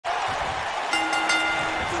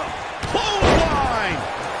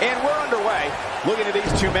And we're underway. Looking at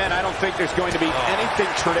these two men, I don't think there's going to be anything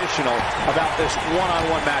traditional about this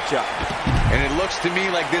one-on-one matchup. And it looks to me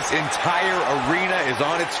like this entire arena is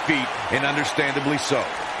on its feet, and understandably so.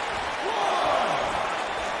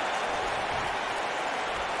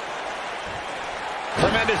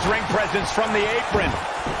 Tremendous ring presence from the apron.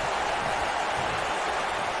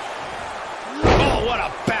 Oh, what a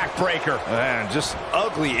backbreaker. Man, just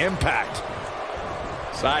ugly impact.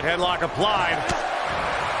 Side headlock applied.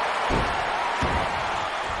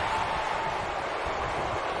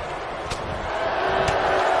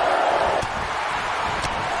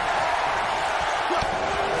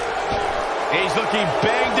 He's looking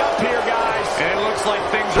banged up here, guys. And it looks like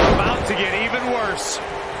things are about to get even worse.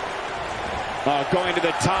 Going to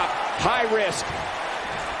the top, high risk.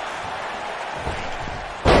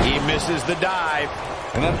 He misses the dive.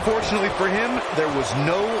 And unfortunately for him, there was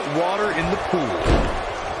no water in the pool.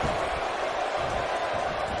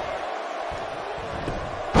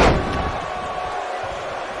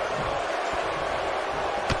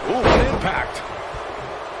 Ooh, what impact.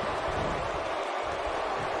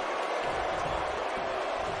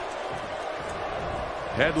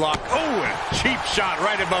 Headlock. Oh, and a cheap shot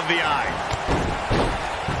right above the eye.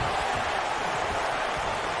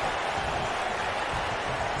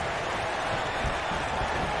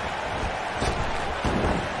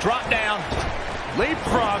 Drop down.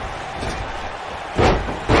 Leapfrog.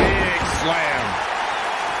 Big slam.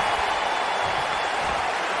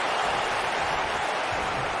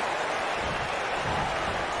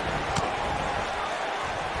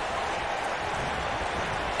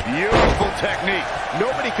 Beautiful technique.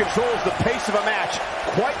 Nobody controls the pace of a match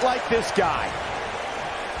quite like this guy.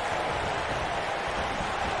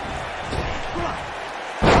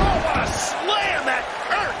 Oh, what a slam that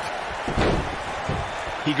hurt.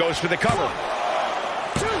 He goes for the cover.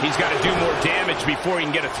 He's got to do more damage before he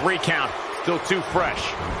can get a 3 count. Still too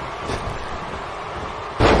fresh.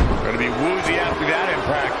 Going to be woozy after that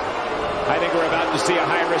impact. I think we're about to see a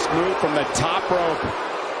high-risk move from the top rope.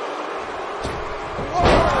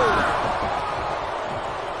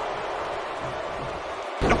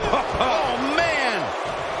 Oh, man!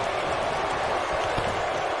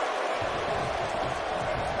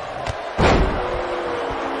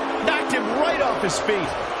 Knocked him right off his feet.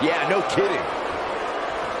 Yeah, no kidding.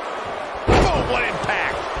 Oh, what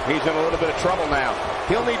impact! He's in a little bit of trouble now.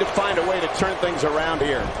 He'll need to find a way to turn things around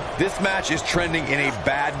here. This match is trending in a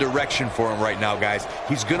bad direction for him right now, guys.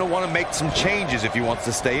 He's going to want to make some changes if he wants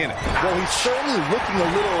to stay in it. Well, he's certainly looking a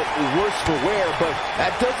little worse for wear, but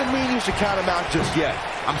that doesn't mean you should count him out just yet.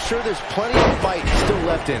 I'm sure there's plenty of fight still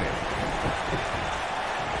left in him.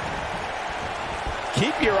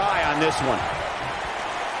 Keep your eye on this one.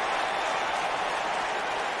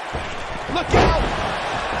 Look out!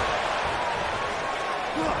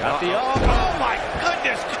 Got the oh my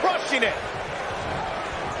goodness, crushing it.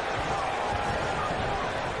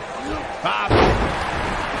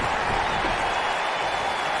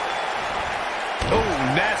 Oh,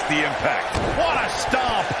 nasty impact. What a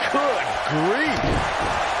stomp. Good grief.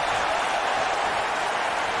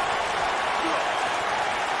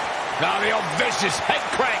 Now the old vicious head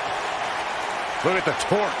crank. Look at the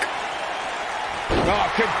torque. Oh,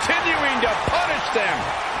 continuing to punish them.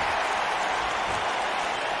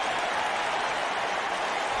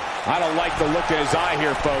 I don't like the look in his eye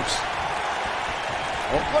here, folks.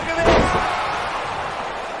 Oh, look at this.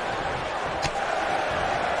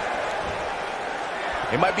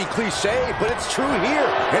 It might be cliche, but it's true here.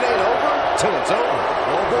 It ain't over till it's over.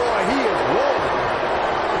 Oh boy, he is rolling.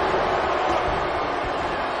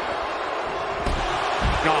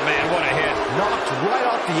 Oh man, what a hit. Knocked right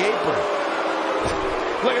off the apron.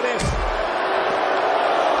 Look at this.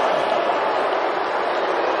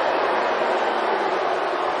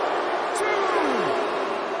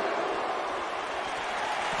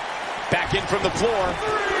 Back in from the floor.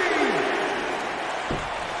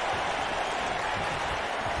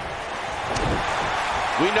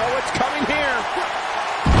 We know what's coming here.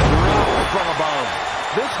 Drop from above.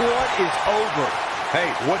 This one is over.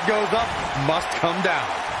 Hey, what goes up must come down.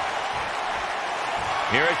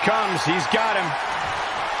 Here it comes. He's got him.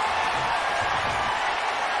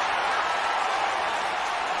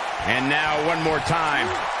 And now one more time.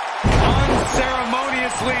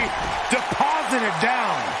 Unceremoniously deposited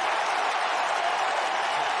down.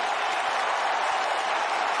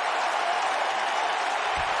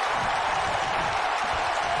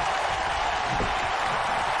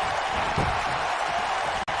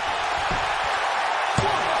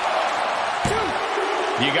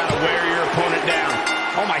 You got to wear your opponent down.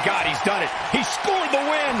 Oh, my God, he's done it. He scored the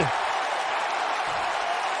win.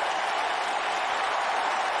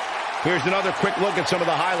 Here's another quick look at some of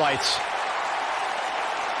the highlights.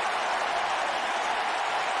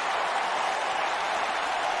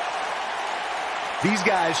 These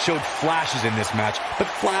guys showed flashes in this match, but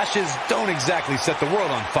flashes don't exactly set the world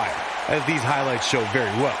on fire, as these highlights show very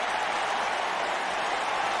well.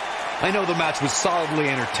 I know the match was solidly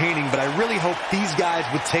entertaining, but I really hope these guys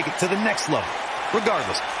would take it to the next level.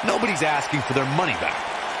 Regardless, nobody's asking for their money back.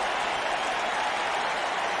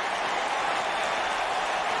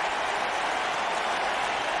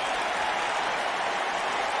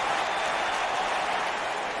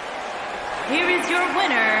 Here is your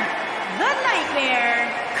winner, the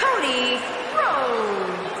Nightmare, Cody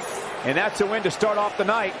Rhodes. And that's a win to start off the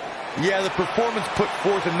night. Yeah, the performance put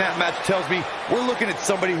forth in that match tells me we're looking at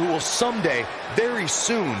somebody who will someday, very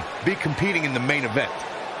soon, be competing in the main event.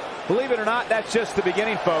 Believe it or not, that's just the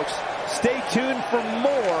beginning, folks. Stay tuned for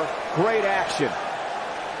more great action.